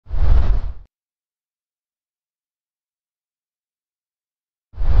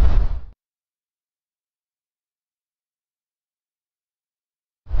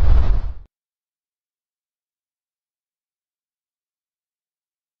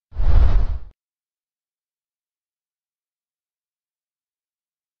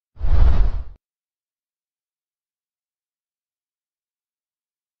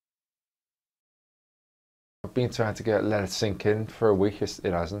I've been trying to let it sink in for a week. It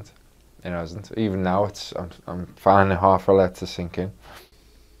hasn't. It hasn't. Even now, I'm finding it hard for let it to sink in.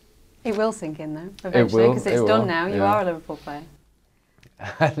 It will sink in though, eventually, because it's done now. You are a Liverpool player.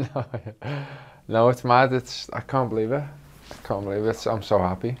 No, no, it's mad. I can't believe it. I can't believe it. I'm so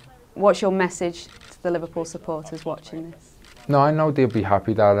happy. What's your message to the Liverpool supporters watching this? No, I know they'll be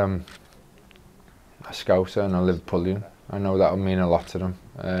happy that I'm a Scouser and a Liverpoolian. I know that'll mean a lot to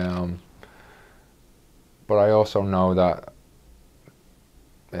them. But I also know that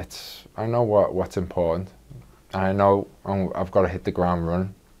I know what's important. And I know I've got to hit the ground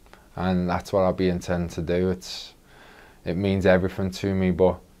running. And that's what I'll be intending to do. It means everything to me,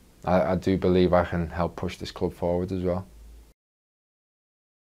 but I do believe I can help push this club forward as well.